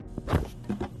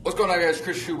going on, guys?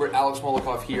 Chris Schubert, Alex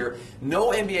Molikoff here. No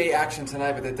NBA action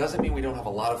tonight, but that doesn't mean we don't have a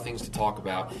lot of things to talk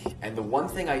about. And the one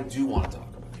thing I do want to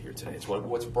talk about here today, it's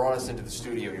what's brought us into the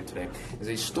studio here today, is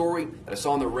a story that I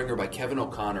saw in The Ringer by Kevin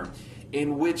O'Connor,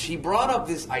 in which he brought up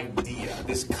this idea,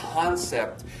 this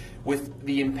concept with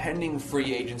the impending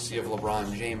free agency of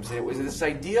LeBron James. And it was this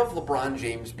idea of LeBron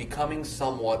James becoming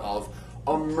somewhat of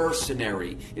a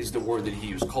mercenary, is the word that he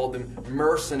used, called him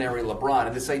mercenary LeBron.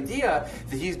 And this idea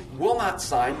that he will not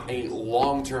sign a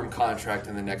long-term contract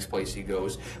in the next place he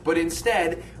goes, but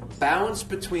instead bounce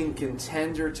between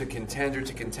contender to contender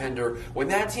to contender. When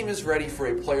that team is ready for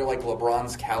a player like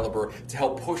LeBron's caliber to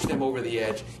help push them over the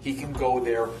edge, he can go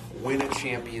there, win a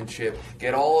championship,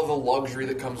 get all of the luxury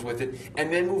that comes with it,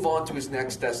 and then move on to his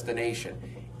next destination.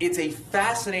 It's a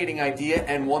fascinating idea,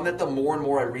 and one that the more and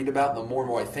more I read about, the more and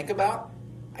more I think about,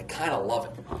 I kind of love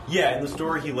it. Yeah, in the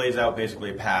story he lays out basically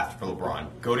a path for LeBron.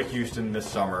 Go to Houston this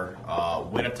summer,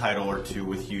 win a title or two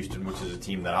with Houston, which is a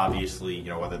team that obviously, you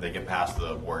know, whether they get past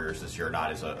the Warriors this year or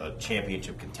not, is a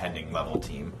championship contending level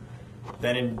team.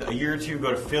 Then in a year or two, go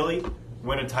to Philly,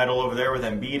 win a title over there with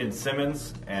Embiid and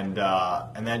Simmons, and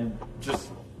then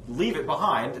just leave it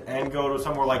behind and go to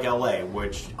somewhere like LA,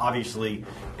 which obviously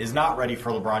is not ready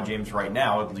for LeBron James right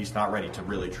now, at least not ready to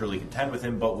really truly contend with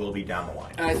him, but will be down the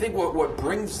line. And I think what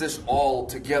brings this all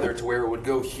together to where it would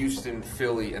go Houston,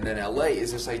 Philly, and then LA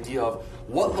is this idea of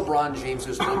what LeBron James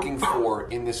is looking for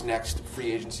in this next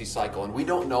free agency cycle. And we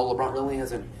don't know. LeBron really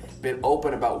hasn't been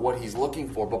open about what he's looking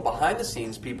for, but behind the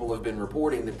scenes, people have been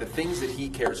reporting that the things that he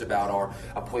cares about are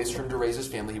a place for him to raise his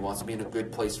family. He wants to be in a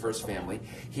good place for his family.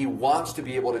 He wants to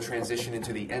be able to transition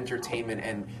into the entertainment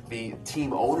and the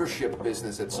team ownership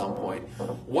business at some point.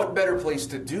 What better place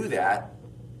to do that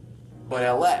but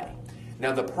LA?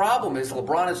 Now, the problem is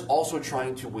LeBron is also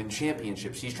trying to win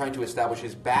championships. He's trying to establish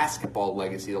his basketball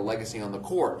legacy, the legacy on the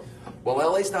court. Well,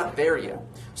 LA's not there yet.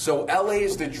 So LA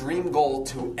is the dream goal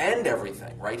to end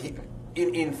everything, right?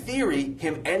 In theory,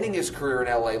 him ending his career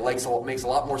in LA makes a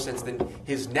lot more sense than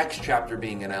his next chapter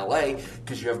being in LA,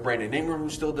 because you have Brandon Ingram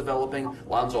who's still developing.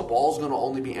 Lonzo Ball's going to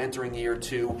only be entering year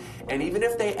 2. And even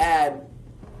if they add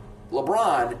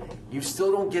LeBron, you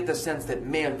still don't get the sense that,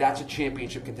 man, that's a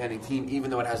championship contending team,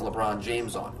 even though it has LeBron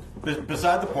James on it.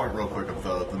 Beside the point, real quick,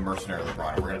 of the mercenary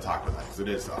LeBron, we're going to talk about that because it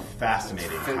is a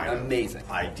fascinating amazing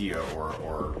idea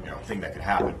or thing that could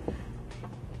happen.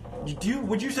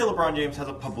 Would you say LeBron James has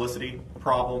a publicity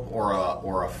problem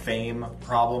or a fame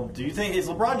problem? Do you think, is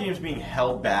LeBron James being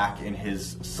held back in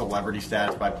his celebrity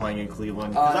status by playing in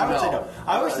Cleveland? I would say no.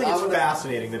 I always think it's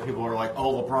fascinating that people are like,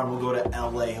 oh, LeBron will go to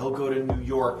LA, he'll go to New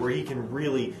York, where he can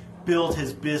really build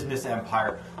his business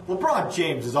empire. LeBron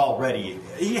James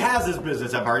he has his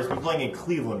business empire. He's been playing in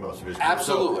Cleveland most of his career.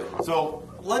 Absolutely. So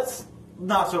let's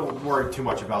not so worry too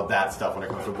much about that stuff when it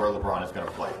comes to where LeBron is going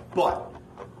to play. But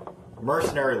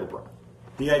mercenary LeBron.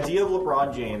 The idea of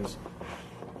LeBron James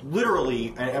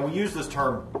literally, and we use this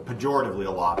term pejoratively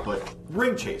a lot, but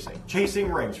ring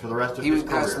chasing rings for the rest of his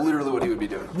career. That's literally what he would be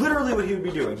doing. Literally what he would be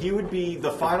doing. He would be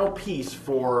the final piece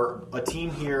for a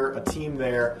team here, a team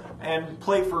there, and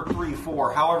play for 3,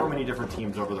 4, however many different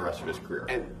teams over the rest of his career.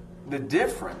 And the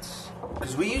difference,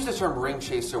 because we use the term ring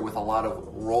chaser with a lot of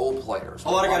role players. A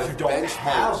lot of guys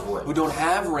who don't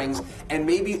have rings. And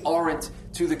maybe aren't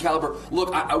to the caliber.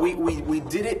 Look, we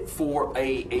did it for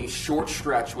a short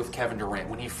stretch with Kevin Durant.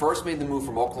 When he first made the move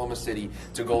from Oklahoma City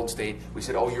to Golden State, we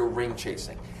said, oh, you're ring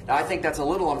chasing. Now, I think that's a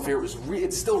little unfair.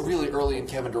 It's still really early in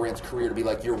Kevin Durant's career to be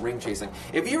like, you're ring chasing.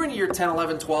 If you're in year 10,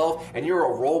 11, 12, and you're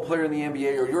a role player in the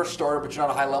NBA, or you're a starter, but you're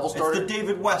not a high-level starter. It's the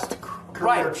David West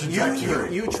career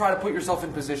trajectory. You try to put yourself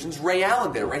in positions. Ray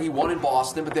Allen did, right? He won in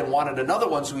Boston, but then wanted another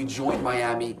one, so he joined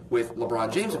Miami with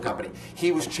LeBron James and company.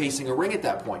 He was chasing a ring at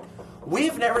that point.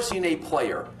 We've never seen a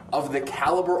player of the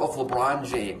caliber of LeBron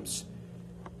James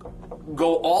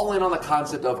go all in on the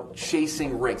concept of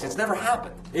chasing rings. It's never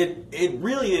happened. It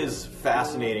really is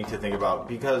fascinating to think about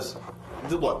because,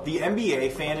 look, the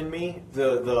NBA fan in me,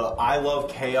 the I love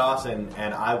chaos and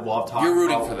I love talking. You're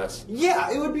rooting for this.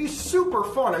 Yeah, it would be super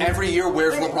fun. I mean, every year,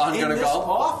 where's LeBron going to go? In this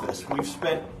office, we've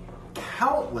spent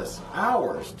countless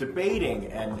hours debating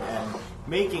and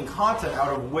making content out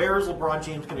of where's LeBron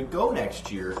James going to go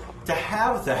next year. To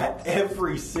have that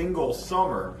every single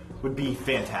summer would be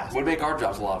fantastic. Would make our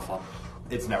jobs a lot of fun.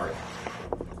 It's never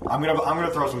happened. I'm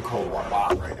gonna throw some cold water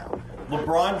on it right now.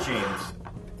 LeBron James.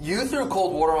 You threw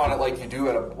cold water on it like you do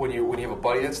when you have a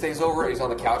buddy that stays over. He's on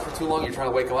the couch for too long. You're trying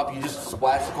to wake him up. You just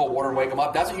splash the cold water and wake him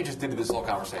up. That's what you just did to this whole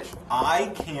conversation.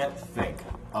 I can't think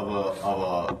of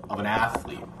an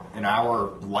athlete in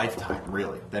our lifetime,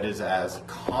 really, that is as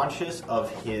conscious of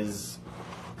his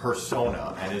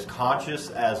persona and as conscious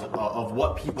as of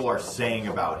what people are saying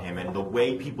about him and the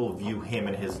way people view him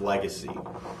and his legacy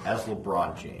as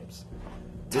LeBron James.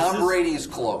 Tom Brady is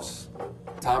close.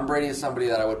 Tom Brady is somebody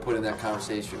that I would put in that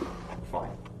conversation. Fine.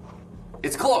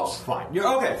 It's close. Fine.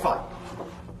 Okay, fine.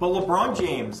 But LeBron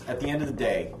James, at the end of the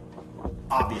day,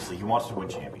 obviously he wants to win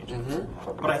championships.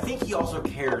 But I think he also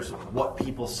cares what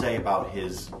people say about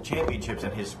his championships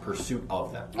and his pursuit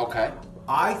of them. Okay.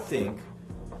 I think,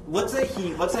 let's say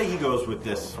he goes with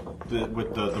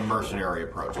the mercenary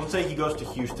approach. Let's say he goes to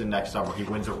Houston next summer, he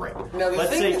wins a ring.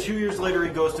 Let's say 2 years later he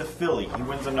goes to Philly, he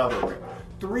wins another ring.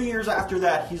 3 years after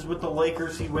that, he's with the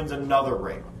Lakers, he wins another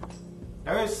ring.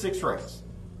 Now he has 6 rings.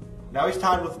 Now he's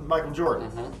tied with Michael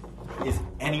Jordan. Is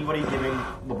anybody giving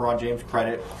LeBron James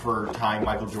credit for tying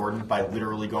Michael Jordan by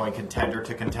literally going contender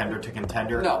to contender to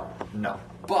contender? No.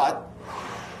 But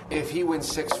if he wins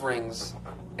 6 rings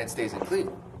and stays in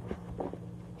Cleveland,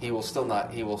 he will still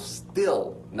not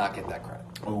get that credit.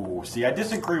 Oh, see, I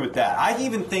disagree with that. I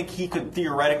even think he could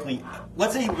theoretically,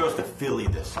 let's say he goes to Philly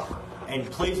this summer and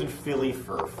plays in Philly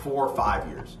for 4 or 5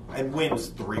 years and wins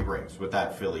 3 rings with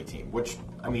that Philly team, which,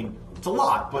 I mean, it's a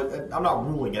lot, but I'm not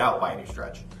ruling it out by any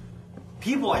stretch.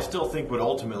 People, I still think, would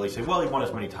ultimately say, well, he won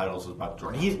as many titles as Michael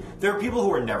Jordan. There are people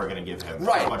who are never going to give him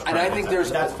right, much credit. And I think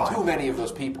there's that's too many of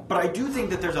those people. But I do think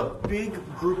that there's a big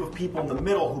group of people in the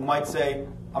middle who might say,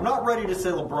 I'm not ready to say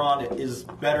LeBron is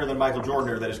better than Michael Jordan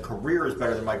or that his career is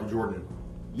better than Michael Jordan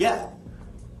yet.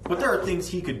 But there are things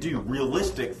he could do,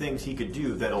 realistic things he could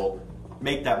do that'll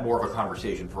make that more of a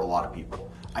conversation for a lot of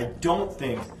people. I don't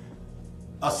think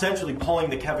essentially pulling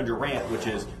the Kevin Durant, which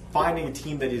is finding a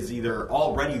team that is either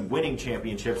already winning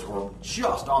championships or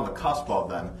just on the cusp of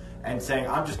them and saying,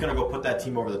 I'm just going to go put that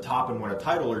team over the top and win a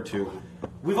title or two.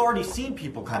 We've already seen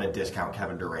people kind of discount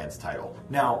Kevin Durant's title.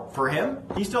 Now, for him,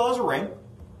 he still has a ring.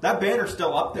 That banner's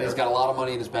still up there. He's got a lot of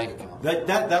money in his bank account.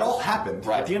 That all happened.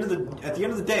 Right. At the end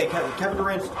of the day, Kevin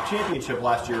Durant's championship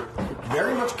last year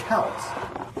very much counts.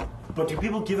 But do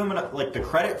people give him the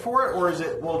credit for it, or is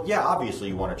it, well, yeah, obviously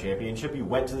you won a championship. You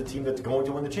went to the team that's going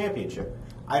to win the championship.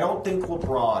 I don't think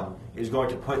LeBron is going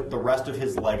to put the rest of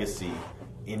his legacy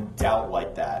in doubt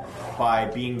like that by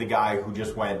being the guy who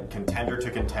just went contender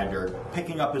to contender,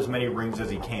 picking up as many rings as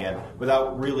he can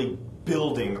without really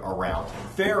building around him.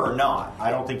 Fair or not,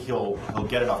 I don't think he'll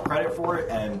get enough credit for it,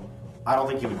 and I don't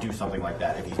think he would do something like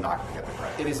that if he's not going to get the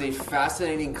credit. It is a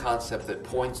fascinating concept that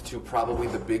points to probably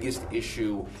the biggest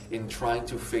issue in trying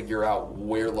to figure out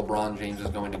where LeBron James is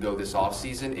going to go this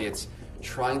offseason. It's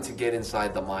trying to get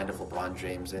inside the mind of LeBron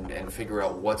James and figure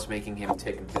out what's making him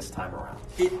tick this time around.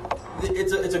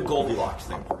 It's a Goldilocks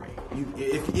thing for me.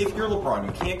 If you're LeBron,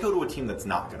 you can't go to a team that's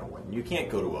not going to win. You can't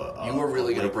go to a you were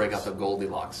really going to break Lakers. out the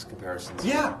Goldilocks comparisons.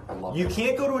 Yeah. I love you that.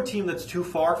 can't go to a team that's too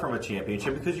far from a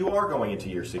championship because you are going into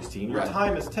year 16. Your Right.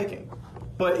 time is ticking.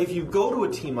 But if you go to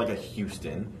a team like a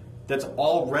Houston that's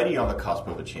already on the cusp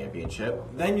of a championship,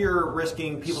 then you're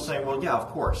risking people saying, well, yeah, of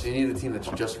course. So you need a team that's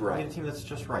just You right. need a team that's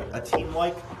just right. A team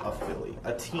like a Philly.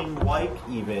 A team like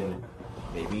even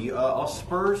maybe a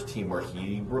Spurs team where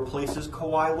he replaces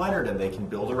Kawhi Leonard and they can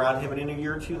build around him, and in a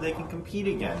year or two they can compete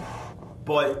again.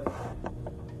 But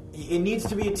it needs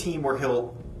to be a team where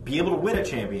he'll be able to win a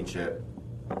championship,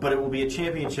 but it will be a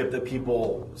championship that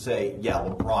people say, yeah,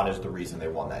 LeBron is the reason they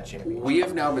won that championship. We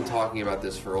have now been talking about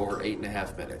this for over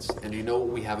 8.5 minutes, and do you know what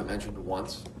we haven't mentioned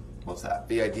once? What's that?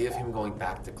 The idea of him going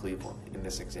back to Cleveland in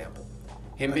this example.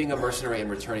 Him being a mercenary and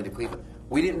returning to Cleveland.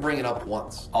 We didn't bring it up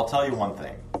once. I'll tell you one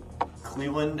thing.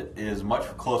 Cleveland is much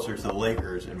closer to the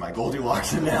Lakers in my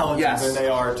Goldilocks analogy Yes. than they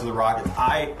are to the Rockets.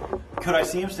 Could I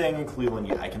see him staying in Cleveland?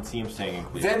 Yeah, I can see him staying in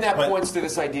Cleveland. Then that But points to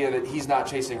this idea that he's not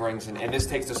chasing rings, and this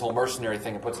takes this whole mercenary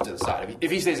thing and puts it to the side.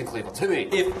 If he stays in Cleveland, to me.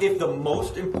 If the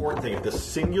most important thing, if the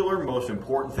singular most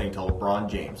important thing to LeBron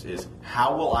James is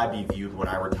how will I be viewed when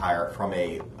I retire from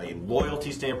a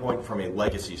loyalty standpoint, from a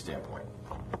legacy standpoint,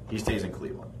 he stays in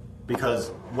Cleveland. Because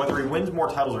whether he wins more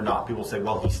titles or not, people say,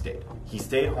 well, he stayed. He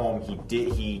stayed home.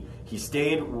 He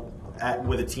stayed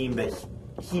with a team that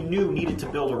he knew needed to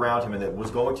build around him and that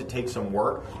was going to take some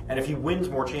work. And if he wins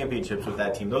more championships with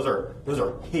that team, those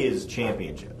are his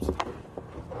championships.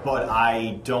 But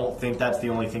I don't think that's the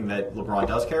only thing that LeBron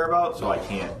does care about, so I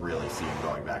can't really see him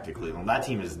going back to Cleveland. That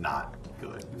team is not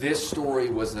good. This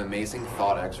story was an amazing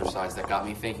thought exercise that got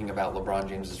me thinking about LeBron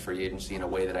James's free agency in a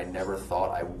way that I never thought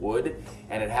I would,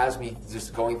 and it has me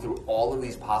just going through all of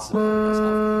these possibilities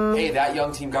of, hey, that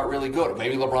young team got really good.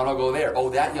 Maybe LeBron will go there. Oh,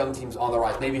 that young team's on the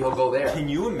rise. Maybe he'll go there. Can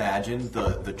you imagine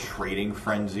the trading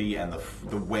frenzy and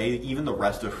the way even the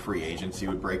rest of free agency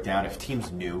would break down if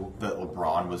teams knew that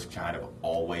LeBron was kind of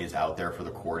always out there for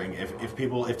the courting? If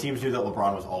teams knew that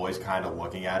LeBron was always kind of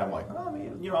looking at him like, oh, I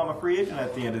mean, I'm a free agent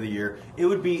at the end of the year. If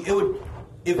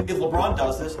LeBron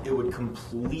does this, it would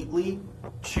completely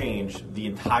change the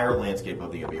entire landscape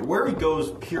of the NBA. Where he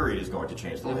goes, period, is going to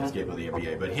change the landscape of the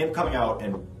NBA. But him coming out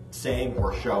and saying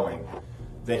or showing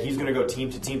that he's going to go team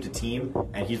to team to team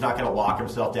and he's not going to lock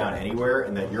himself down anywhere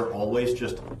and that you're always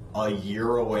just a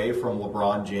year away from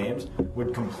LeBron James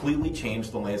would completely change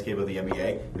the landscape of the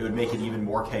NBA. It would make it even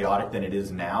more chaotic than it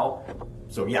is now.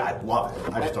 So yeah, I love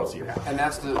it. I just don't see it happening. And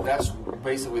that's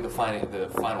basically the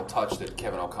final touch that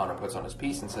Kevin O'Connor puts on his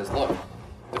piece and says, look,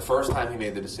 the first time he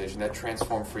made the decision, that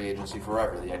transformed free agency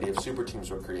forever. The idea of super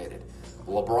teams were created.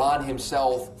 LeBron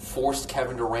himself forced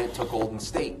Kevin Durant to Golden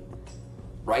State.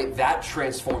 Right? That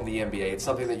transformed the NBA. It's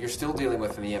something that you're still dealing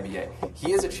with in the NBA.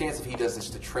 He has a chance, if he does this,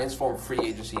 to transform free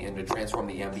agency and to transform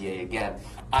the NBA again.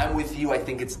 I'm with you. I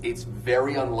think it's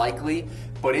very unlikely.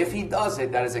 But if he does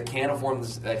it, that is a can of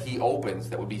worms that he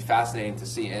opens that would be fascinating to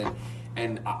see.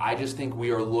 And I just think we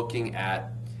are looking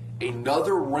at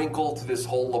another wrinkle to this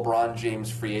whole LeBron James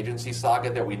free agency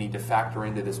saga that we need to factor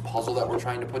into this puzzle that we're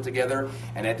trying to put together.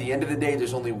 And at the end of the day,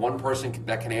 there's only one person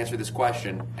that can answer this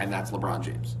question, and that's LeBron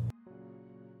James.